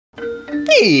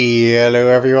Hello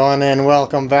everyone, and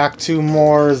welcome back to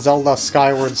more Zelda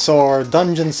Skyward Sword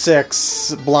Dungeon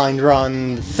 6 blind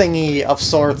run thingy of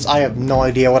sorts. I have no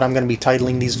idea what I'm going to be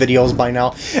titling these videos by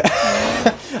now.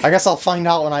 I guess I'll find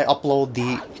out when I upload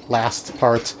the last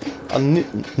part. A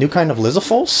new kind of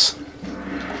Lizzophos?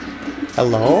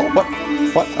 Hello?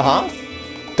 What? Huh?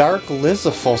 Dark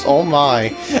Lizzophos, oh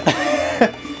my.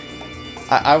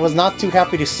 I was not too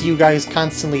happy to see you guys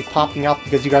constantly popping up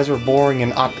because you guys were boring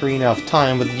in Ocarina of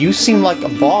Time, but you seem like a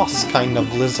boss kind of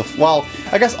Lizzophos. Well,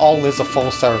 I guess all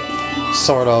Lizzophos are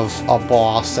sort of a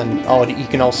boss, and oh, you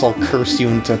can also curse you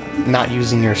into not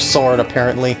using your sword,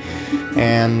 apparently.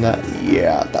 And,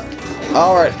 yeah.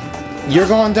 Alright, you're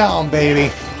going down,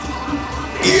 baby.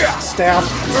 Yeah, stab.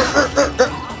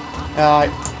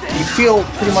 You feel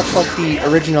pretty much like the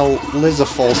original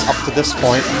Lizzophos up to this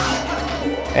point.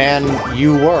 And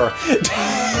you were.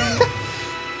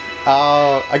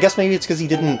 I guess maybe it's because he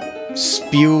didn't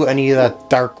spew any of that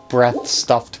dark breath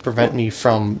stuff to prevent me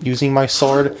from using my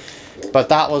sword. But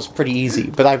that was pretty easy.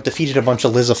 But I've defeated a bunch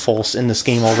of Lizzophos in this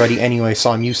game already anyway,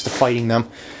 so I'm used to fighting them.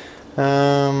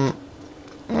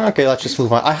 Okay, let's just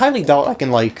move on. I highly doubt I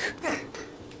can, like...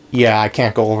 Yeah, I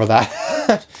can't go over that.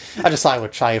 I just thought I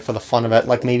would try it for the fun of it.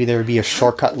 Like, maybe there would be a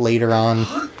shortcut later on.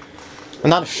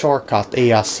 Not a shortcut,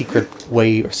 a secret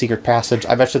way or secret passage.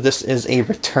 I bet you this is a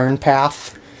return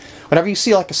path. Whenever you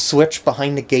see like a switch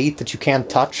behind the gate that you can't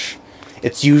touch,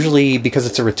 it's usually because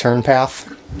it's a return path.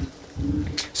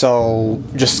 So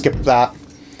just skip that.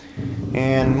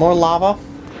 And more lava.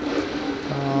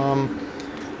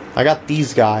 I got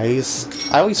these guys.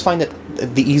 I always find it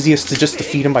the easiest to just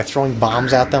defeat them by throwing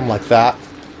bombs at them like that.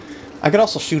 I could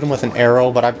also shoot them with an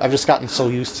arrow, but I've just gotten so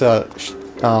used to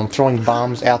throwing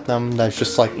bombs at them that's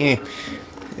just like,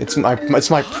 it's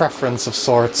my preference of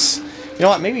sorts. You know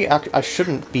what, maybe I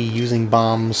shouldn't be using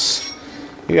bombs.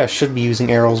 Maybe I should be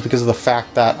using arrows because of the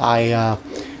fact that I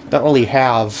don't really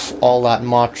have all that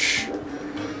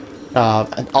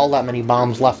many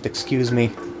bombs left, excuse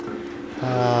me.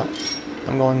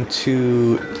 I'm going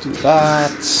to do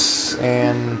that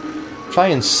and try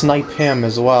and snipe him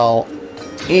as well.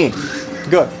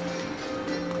 Good.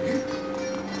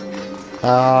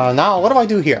 Now, what do I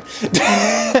do here?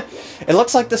 It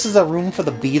looks like this is a room for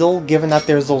the beetle, given that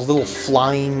there's those little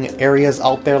flying areas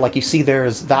out there. Like, you see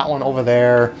there's that one over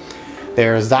there,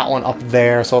 there's that one up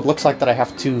there, so it looks like that I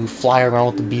have to fly around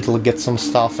with the beetle to get some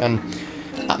stuff, and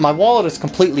my wallet is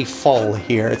completely full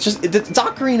here. It's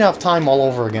Ocarina of Time all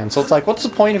over again, so it's like, what's the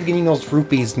point of getting those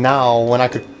rupees now when I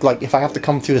could, like, if I have to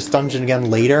come through this dungeon again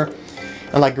later,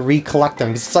 and, like, recollect them,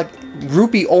 because it's like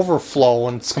rupee overflow,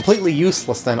 and it's completely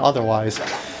useless then otherwise.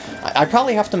 I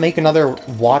probably have to make another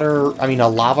a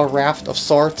lava raft of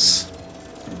sorts.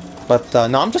 But,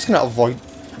 no, I'm just gonna avoid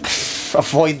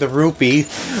the rupee.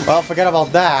 Well, forget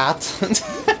about that.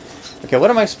 Okay,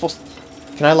 what am I supposed to...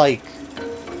 Can I, like,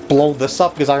 blow this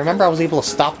up? Because I remember I was able to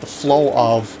stop the flow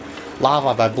of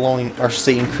lava by blowing, or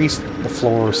say increase the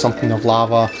flow or something of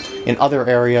lava in other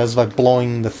areas by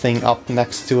blowing the thing up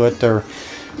next to it, or...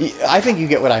 I think you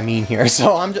get what I mean here.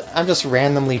 So I'm just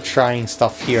randomly trying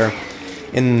stuff here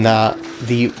in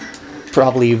the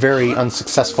probably very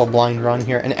unsuccessful blind run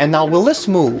here. And now, will this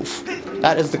move?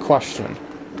 That is the question.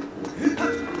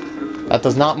 That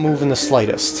does not move in the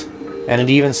slightest. And it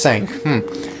even sank.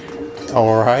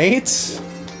 Alright.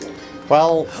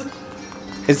 Well,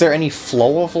 is there any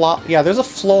flow of lava? Yeah, there's a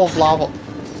flow of lava.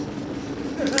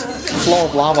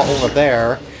 Over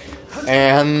there.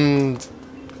 And...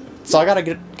 so I gotta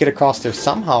get across there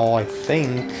somehow, I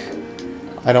think.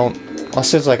 I don't...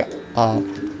 unless there's like a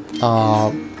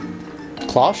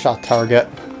claw shot target.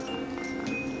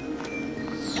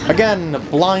 Again,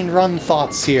 blind run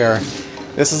thoughts here.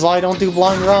 This is why I don't do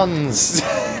blind runs.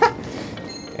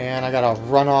 And I gotta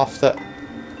run off the...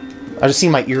 I just see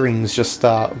my earrings just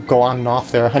go on and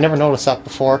off there. I never noticed that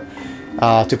before.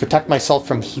 To protect myself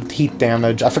from heat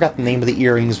damage. I forgot the name of the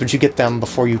earrings, but you get them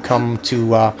before you come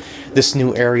to this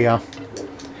new area.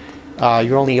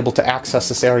 You're only able to access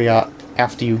this area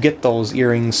after you get those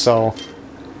earrings, so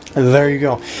there you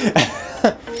go.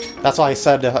 That's why I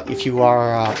said if you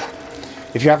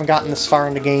haven't gotten this far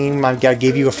in the game, I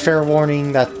gave you a fair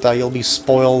warning that you'll be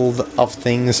spoiled of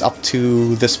things up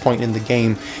to this point in the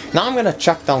game. Now I'm gonna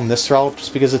check down this route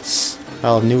just because it's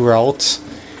a new route.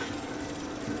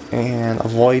 And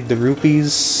avoid the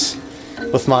rupees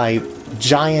with my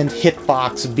giant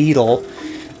hitbox beetle.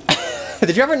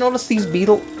 Did you ever notice these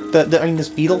this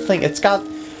beetle thing? It's got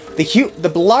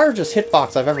the largest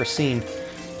hitbox I've ever seen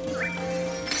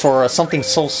for something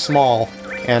so small,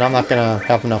 and I'm not gonna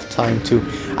have enough time to.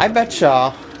 I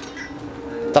betcha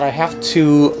that I have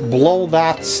to blow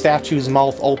that statue's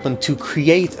mouth open to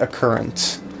create a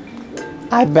current.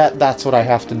 I bet that's what I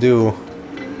have to do.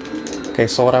 Okay,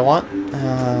 so what I want?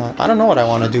 I don't know what I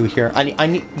want to do here. I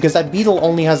need, because that beetle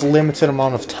only has a limited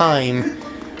amount of time,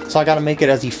 so I gotta make it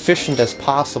as efficient as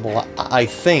possible, I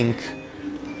think.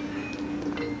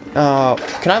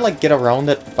 Can I, like, get around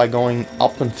it by going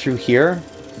up and through here?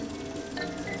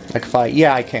 Like, if I...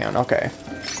 Yeah, I can. Okay.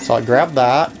 So I grab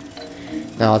that.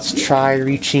 Now let's try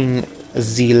reaching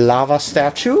the lava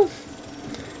statue.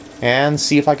 And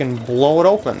see if I can blow it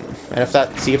open. And if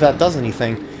that... See if that does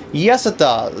anything. Yes, it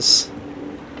does!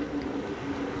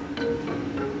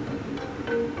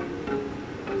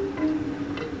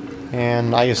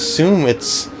 And I assume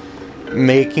it's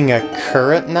making a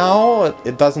current now.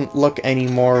 It doesn't look any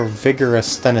more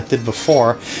vigorous than it did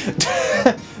before.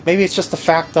 Maybe it's just the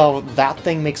fact of that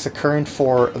thing makes a current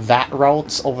for that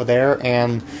route over there,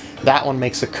 and that one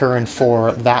makes a current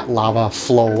for that lava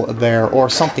flow there, or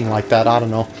something like that. I don't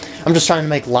know. I'm just trying to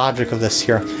make logic of this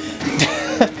here.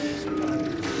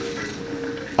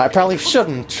 I probably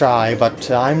shouldn't try,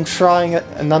 but I'm trying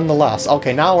it nonetheless.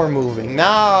 Okay, now we're moving.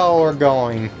 Now we're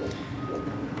going.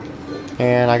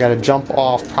 And I gotta jump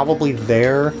off probably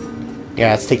there.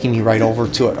 Yeah, it's taking me right over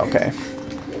to it. Okay.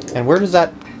 And where does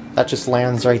that... That just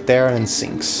lands right there and then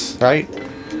sinks, right?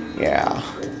 Yeah.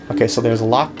 Okay, so there's a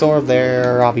locked door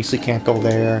there. Obviously can't go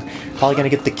there. Probably gonna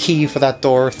get the key for that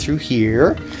door through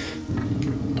here.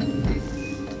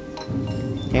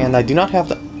 And I do not have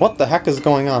the... What the heck is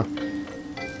going on?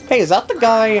 Hey, is that the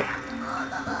guy...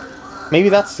 Maybe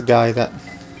that's the guy that...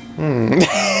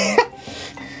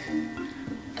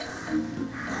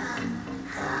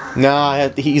 Nah,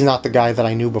 he's not the guy that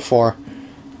I knew before.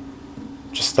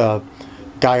 Just a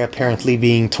guy apparently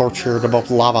being tortured above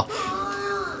the lava.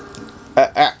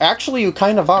 Actually, you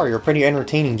kind of are. You're pretty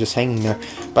entertaining just hanging there.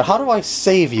 But how do I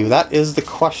save you? That is the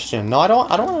question. No, I don't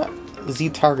want to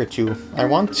Z-target you. I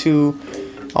want to...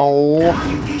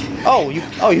 Oh,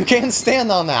 you can't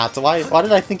stand on that. Why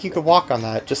did I think you could walk on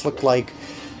that? It just looked like...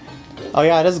 Oh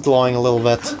yeah, it is glowing a little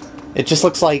bit. It just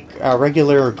looks like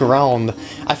regular ground.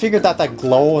 I figured that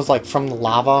glow was like from the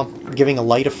lava, giving a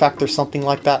light effect or something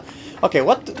like that. Okay,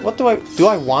 what do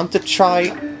I want to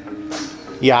try?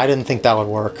 Yeah, I didn't think that would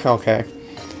work. Okay.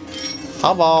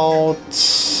 How about...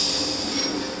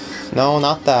 No,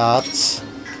 not that.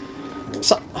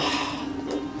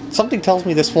 Something tells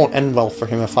me this won't end well for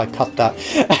him if I cut that.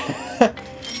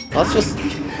 Let's just...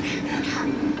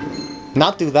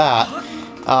 not do that.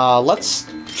 Let's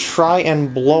try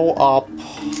and blow up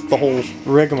the whole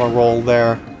rigmarole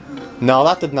there. No,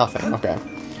 that did nothing. Okay.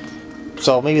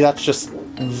 So maybe that's just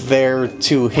there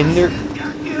to hinder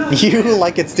you,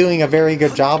 like it's doing a very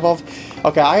good job of.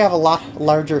 Okay, I have a lot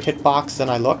larger hitbox than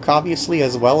I look, obviously,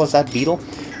 as well as that beetle.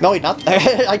 No, wait, not...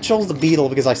 I chose the beetle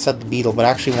because I said the beetle, but I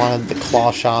actually wanted the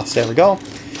claw shots. There we go.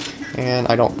 And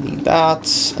I don't need that.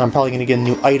 I'm probably going to get a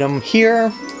new item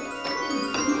here.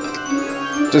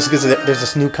 Just because there's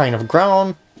this new kind of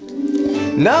ground.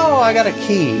 No, I got a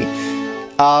key.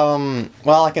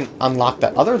 Well, I can unlock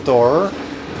that other door,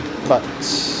 but...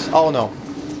 Oh, no.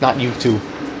 Not you two.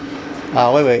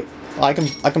 Wait. I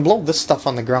can blow this stuff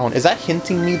on the ground. Is that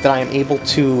hinting me that I am able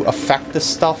to affect this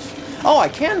stuff? Oh, I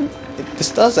can...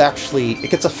 This does actually... It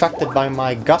gets affected by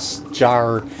my gust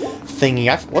jar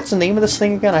thingy. What's the name of this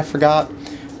thing again? I forgot.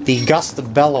 The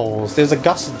gust bellows. There's a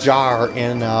gust jar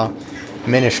in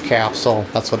Minish Capsule.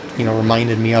 That's what,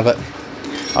 reminded me of it.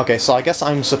 Okay, so I guess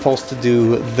I'm supposed to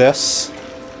do this.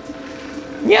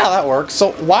 Yeah, that works.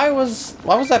 So why was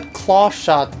that claw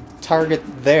shot target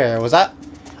there? Was that...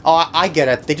 Oh, I get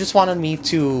it. They just wanted me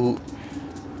to,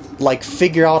 like,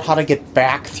 figure out how to get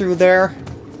back through there.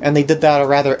 And they did that a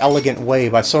rather elegant way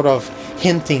by sort of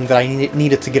hinting that I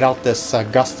needed to get out this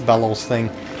gust bellows thing.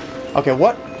 Okay,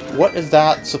 what is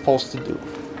that supposed to do?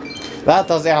 That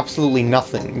does absolutely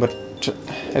nothing, but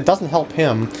it doesn't help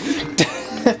him.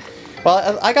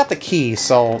 Well, I got the key,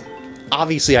 so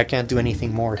obviously I can't do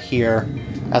anything more here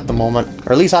at the moment.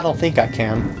 Or at least I don't think I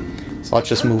can. So let's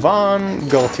just move on,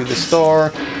 go through this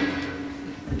door.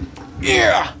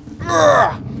 Yeah!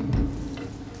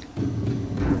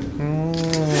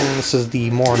 This is the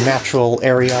more natural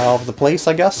area of the place,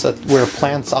 I guess, where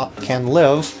plants can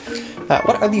live.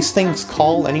 What are these things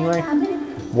called, anyway?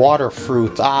 Water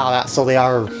fruit. Ah, so they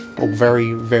are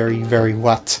very, very, very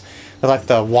wet. They're like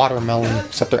the watermelon,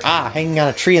 except they're hanging on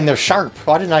a tree and they're sharp.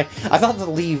 Why didn't I thought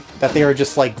that they were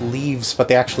just like leaves, but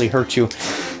they actually hurt you.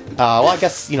 Well, I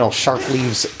guess, sharp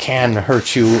leaves can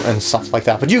hurt you and stuff like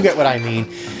that, but you get what I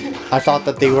mean. I thought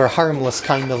that they were harmless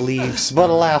kind of leaves, but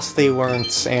alas, they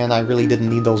weren't, and I really didn't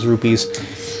need those rupees.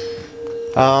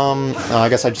 I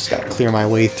guess I just gotta clear my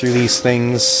way through these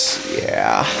things.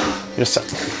 Yeah.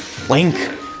 Just... Link!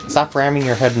 Stop ramming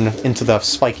your head into the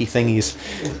spiky thingies.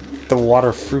 The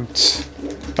water fruits.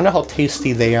 I wonder how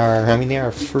tasty they are. I mean, they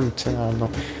are fruit. I don't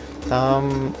know.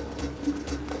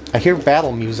 I hear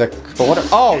battle music, but what?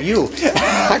 Oh, you!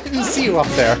 I didn't see you up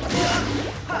there.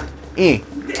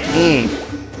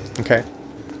 Okay.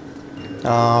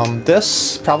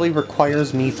 This probably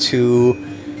requires me to,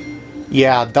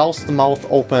 yeah, douse the mouth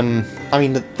open. I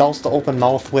mean, douse the open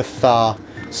mouth with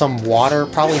some water,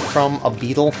 probably from a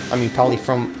beetle. I mean,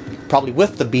 probably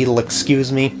with the beetle.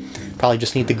 Excuse me. Probably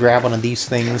just need to grab one of these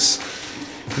things.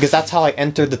 Because that's how I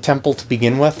entered the temple to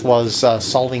begin with, was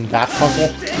solving that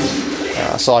puzzle.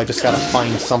 So I just gotta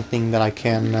find something that I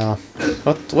can...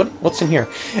 what's in here?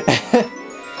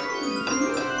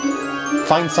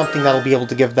 Find something that'll be able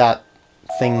to give that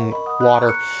thing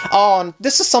water. Oh, and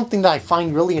this is something that I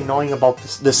find really annoying about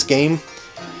this game.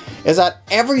 Is that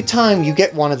every time you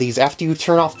get one of these after you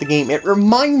turn off the game, it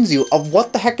reminds you of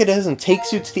what the heck it is and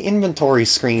takes you to the inventory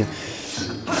screen.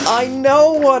 I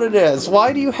know what it is.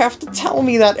 Why do you have to tell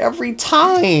me that every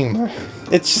time?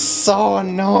 It's just so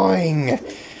annoying.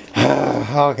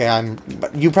 Okay,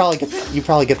 you probably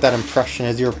get that impression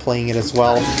as you're playing it as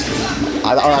well.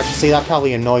 I should say that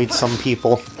probably annoyed some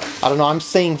people. I don't know. I'm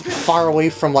staying far away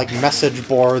from like message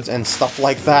boards and stuff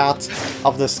like that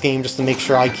of this game just to make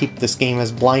sure I keep this game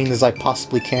as blind as I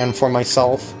possibly can for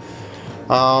myself.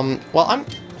 Well,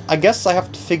 I guess I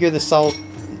have to figure this out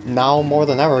now more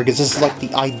than ever, because this is like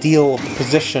the ideal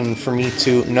position for me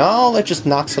to... No, that just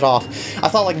knocks it off. I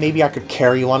thought like maybe I could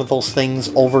carry one of those things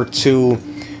over to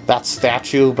that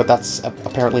statue, but that's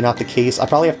apparently not the case. I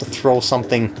probably have to throw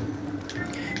something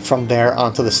from there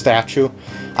onto the statue.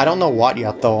 I don't know what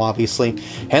yet, though, obviously.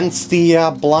 Hence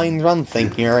the blind run thing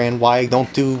here, and why I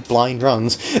don't do blind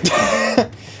runs.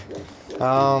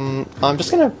 I'm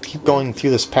just gonna keep going through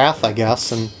this path, I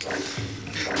guess, and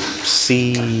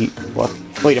see what...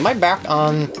 Wait, am I back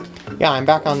on... Yeah, I'm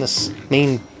back on this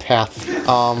main path.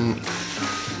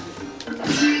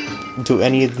 Do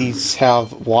any of these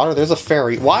have water? There's a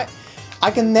fairy. Why?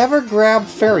 I can never grab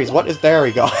fairies. What is... There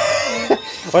we go.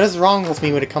 What is wrong with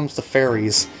me when it comes to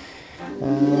fairies?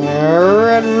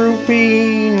 Red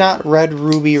Ruby... Not Red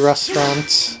Ruby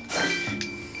Restaurant.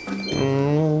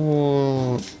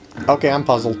 Okay, I'm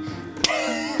puzzled.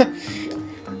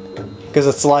 Because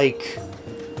it's like...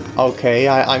 Okay,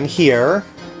 I'm here.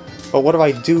 But what do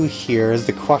I do here is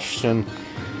the question.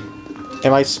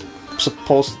 Am I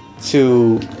supposed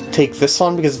to take this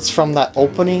one because it's from that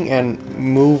opening and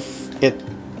move it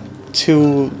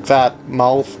to that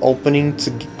mouth opening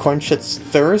to quench its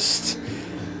thirst?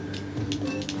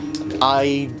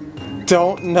 I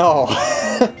don't know.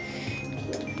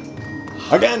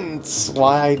 Again, it's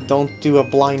why I don't do a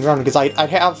blind run, because I'd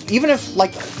have, even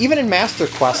in Master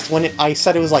Quest, when I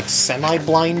said it was like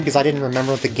semi-blind because I didn't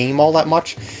remember the game all that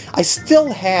much, I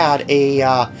still had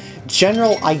a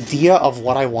general idea of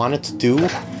what I wanted to do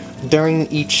during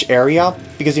each area,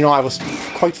 because, you know, I was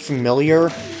quite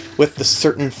familiar with the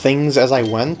certain things as I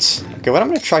went. Okay, what I'm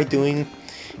going to try doing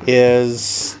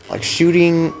is, like,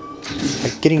 shooting,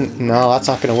 like getting... No, that's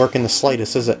not going to work in the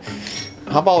slightest, is it?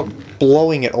 How about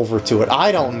blowing it over to it?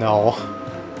 I don't know.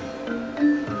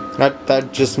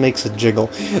 That just makes it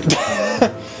jiggle.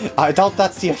 I doubt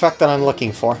that's the effect that I'm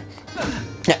looking for.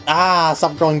 Ah,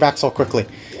 stop going back so quickly.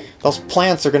 Those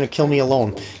plants are going to kill me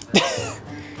alone.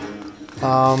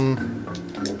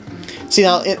 See,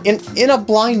 now, in a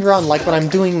blind run, like what I'm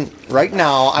doing right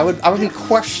now, I would be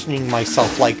questioning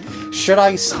myself, like, should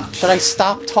I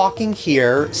stop talking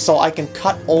here so I can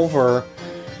cut over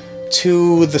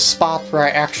to the spot where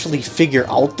I actually figure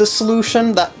out the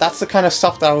solution? That's the kind of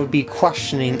stuff that I would be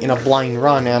questioning in a blind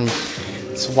run, and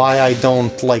it's why I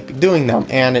don't like doing them.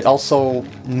 And it also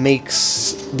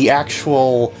makes the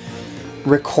actual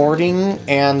recording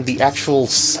and the actual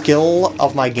skill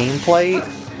of my gameplay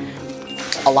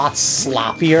a lot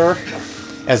sloppier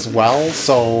as well,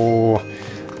 so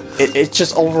it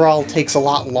just overall takes a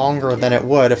lot longer than it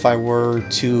would if I were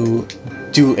to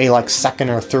do a like second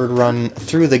or third run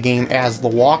through the game as the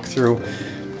walkthrough,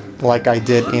 like I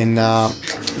did in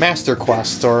Master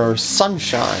Quest or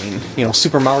Sunshine, you know,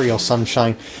 Super Mario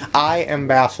Sunshine. I am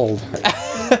baffled.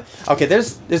 Okay,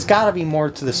 there's gotta be more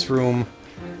to this room.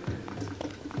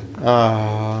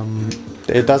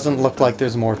 It doesn't look like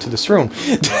there's more to this room.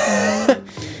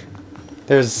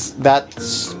 There's that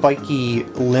spiky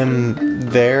limb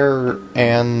there,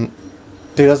 and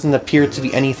there doesn't appear to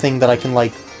be anything that I can,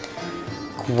 like,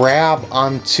 grab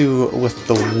onto with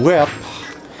the whip.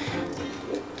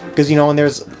 Because, you know, when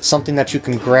there's something that you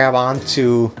can grab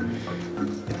onto,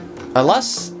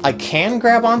 Unless I can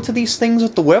grab onto these things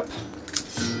with the whip.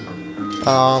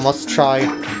 Let's try.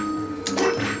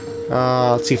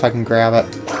 Let's see if I can grab it.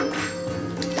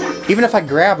 Even if I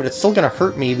grab it, it's still gonna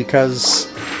hurt me because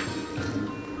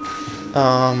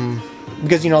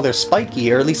you know they're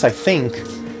spiky, or at least I think.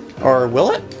 Or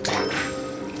will it?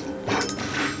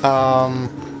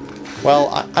 Well,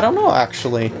 I don't know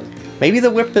actually. Maybe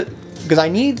the whip, because I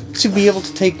need to be able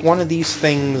to take one of these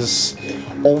things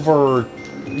over,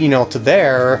 you know, to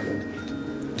there.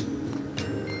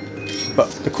 But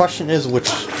the question is which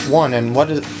one, and what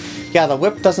is... Yeah, the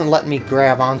whip doesn't let me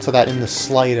grab onto that in the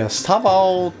slightest. How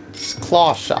about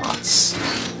claw shots?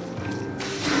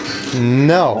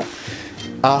 No.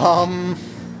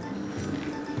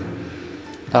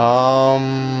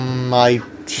 I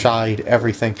tried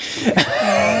everything.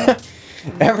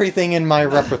 Everything in my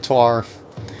repertoire.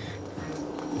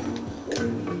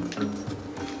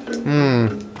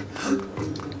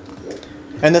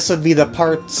 And this would be the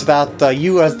parts that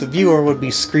you as the viewer would be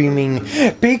screaming,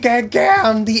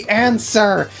 PkGam, the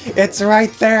answer! It's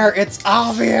right there, it's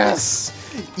obvious!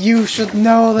 You should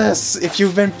know this if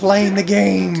you've been playing the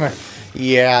game!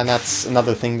 Yeah, and that's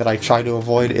another thing that I try to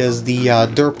avoid, is the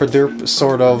derp-a-derp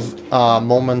sort of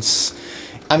moments.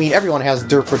 I mean, everyone has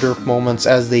derp-a-derp moments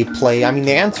as they play. I mean,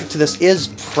 the answer to this is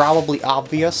probably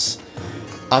obvious.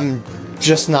 I'm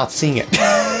just not seeing it.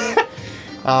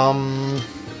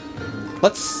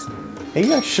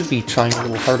 Maybe I should be trying a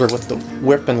little harder with the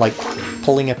whip and, like,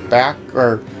 pulling it back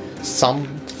or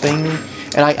something.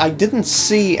 And I didn't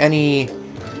see any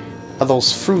of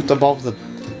those fruit above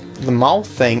the mouth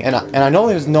thing, and I know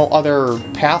there's no other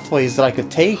pathways that I could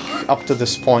take up to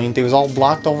this point. It was all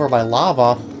blocked over by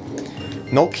lava.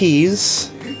 No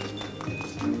keys.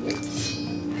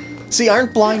 See,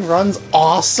 aren't blind runs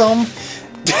awesome?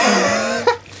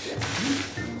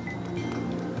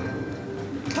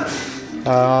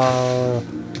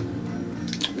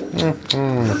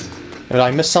 Did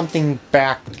I miss something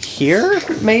back here,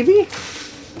 maybe?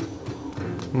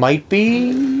 Might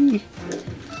be.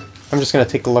 I'm just gonna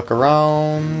take a look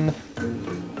around.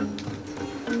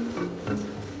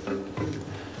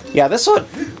 Yeah, this would...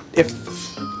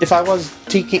 If I was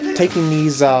taking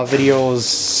these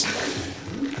videos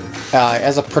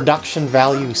as a production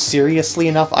value seriously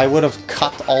enough, I would have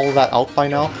cut all of that out by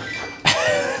now.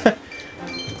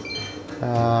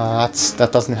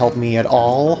 That doesn't help me at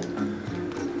all.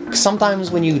 Sometimes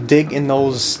when you dig in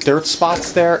those dirt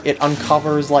spots there, it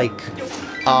uncovers, like,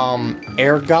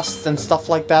 air gusts and stuff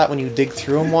like that when you dig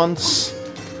through them once.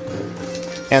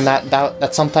 And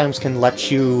that sometimes can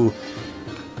let you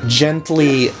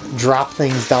gently drop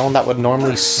things down that would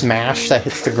normally smash, that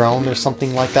hits the ground or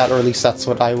something like that, or at least that's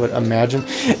what I would imagine.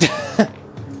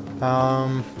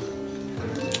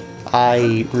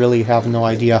 I really have no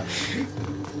idea.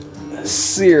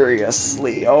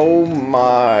 Seriously, oh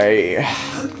my.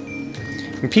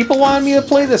 And people wanted me to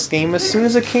play this game as soon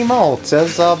as it came out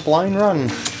as a blind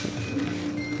run.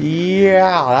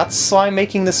 Yeah, that's why I'm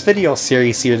making this video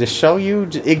series here, to show you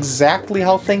exactly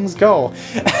how things go.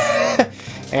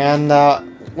 And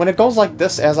when it goes like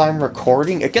this as I'm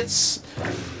recording, it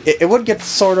would get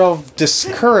sort of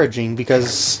discouraging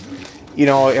because, you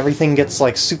know, everything gets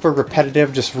like super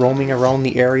repetitive, just roaming around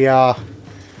the area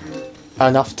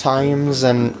enough times,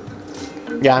 and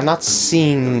yeah, I'm not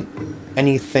seeing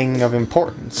anything of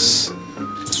importance.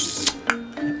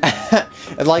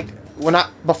 Like when I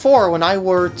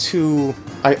would fill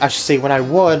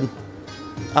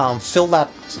that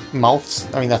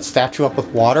that statue up with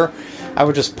water, I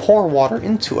would just pour water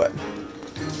into it.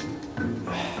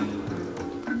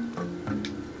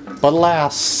 But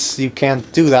alas, you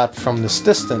can't do that from this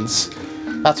distance.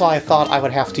 That's why I thought I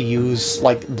would have to use,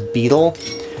 like, the beetle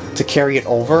to carry it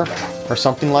over, or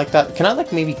something like that. Can I,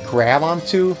 like, maybe grab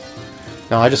onto?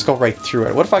 No, I just go right through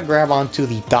it. What if I grab onto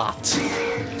the dot?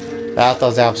 That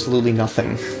does absolutely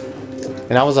nothing.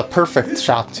 And that was a perfect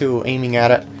shot, too, aiming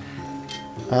at it.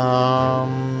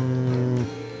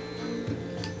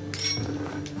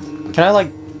 Can I,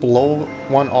 like, blow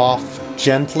one off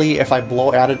gently if I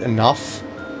blow at it enough?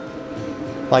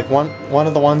 Like, one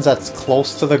of the ones that's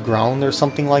close to the ground or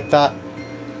something like that?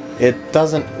 It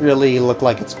doesn't really look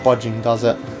like it's budging, does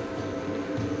it?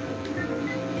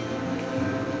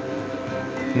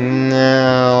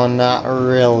 No, not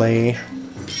really.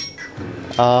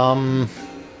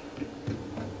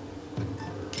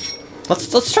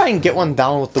 Let's try and get one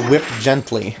down with the whip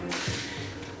gently.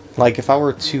 Like, if I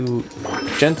were to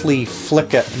gently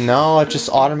flick it, no, it just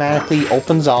automatically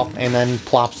opens up and then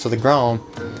plops to the ground.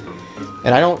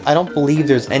 And I don't believe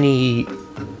there's any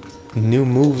new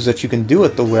moves that you can do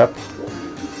with the whip.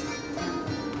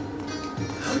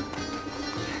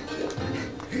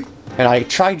 And I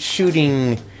tried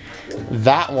shooting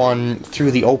that one through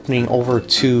the opening over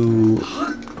to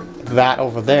that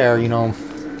over there, you know.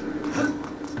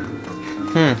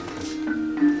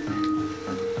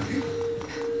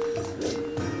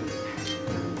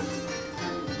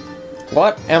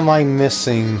 What am I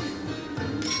missing?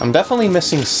 I'm definitely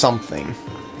missing something.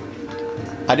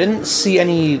 I didn't see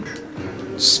any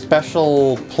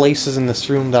special places in this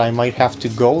room that I might have to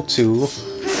go to.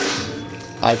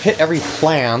 I've hit every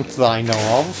plant that I know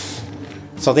of,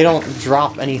 so they don't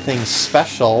drop anything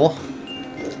special.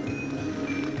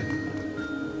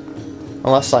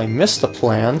 Unless I missed a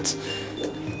plant.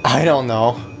 I don't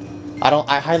know.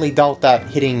 I highly doubt that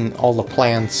hitting all the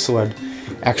plants would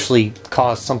actually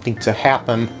cause something to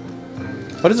happen.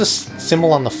 What is this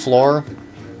symbol on the floor?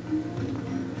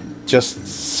 Just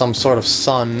some sort of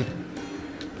sun.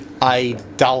 I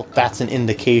doubt that's an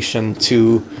indication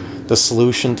to the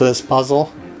solution to this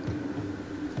puzzle.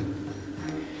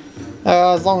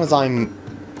 As long as I'm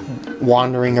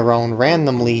wandering around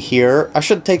randomly here, I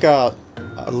should take a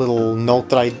little note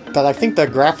that I think the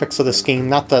graphics of this game,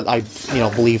 not that I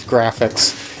believe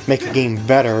graphics make a game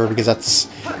better, because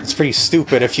it's pretty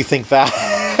stupid if you think that.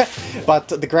 But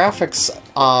the graphics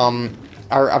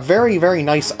are a very, very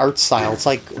nice art style. It's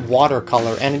like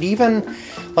watercolor, and it even,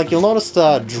 like, you'll notice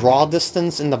the draw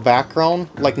distance in the background.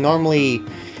 Like, normally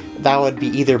that would be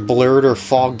either blurred or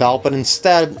fogged out, but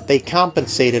instead they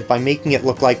compensated by making it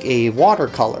look like a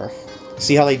watercolor.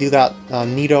 See how they do that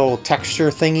neato texture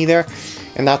thingy there?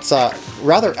 And that's a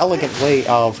rather elegant way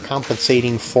of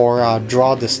compensating for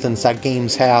draw distance that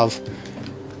games have.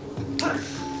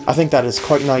 I think that is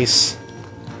quite nice.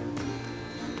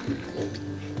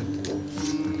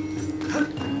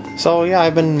 So yeah,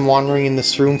 I've been wandering in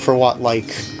this room for what,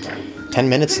 like 10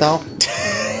 minutes now?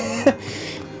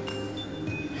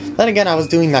 Then again, I was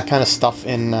doing that kind of stuff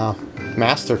in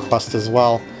Master Quest as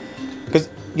well. Because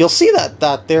you'll see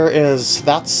that there is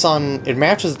that sun, it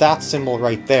matches that symbol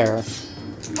right there.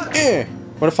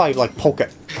 What if I, like, poke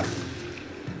it?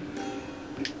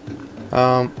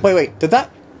 Wait, did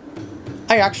that...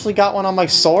 I actually got one on my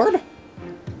sword?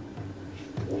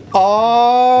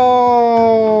 Oh,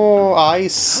 I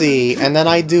see. And then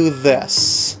I do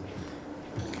this.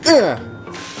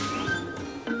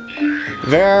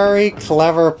 Very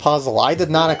clever puzzle. I did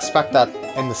not expect that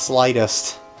in the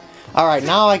slightest. Alright,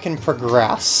 now I can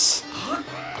progress.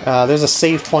 There's a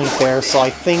save point there, so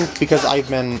I think because I've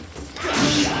been,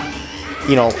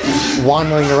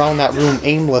 wandering around that room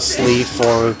aimlessly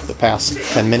for the past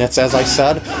 10 minutes, as I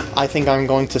said, I think I'm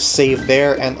going to save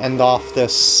there and end off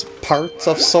this part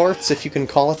of sorts, if you can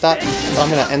call it that. But I'm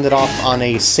going to end it off on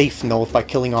a safe note by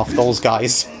killing off those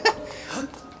guys.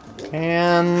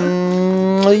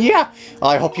 And yeah,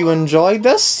 I hope you enjoyed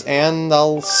this, and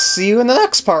I'll see you in the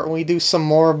next part when we do some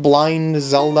more blind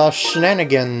Zelda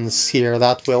shenanigans here.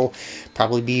 That will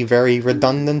probably be very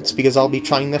redundant because I'll be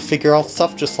trying to figure out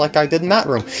stuff just like I did in that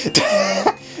room.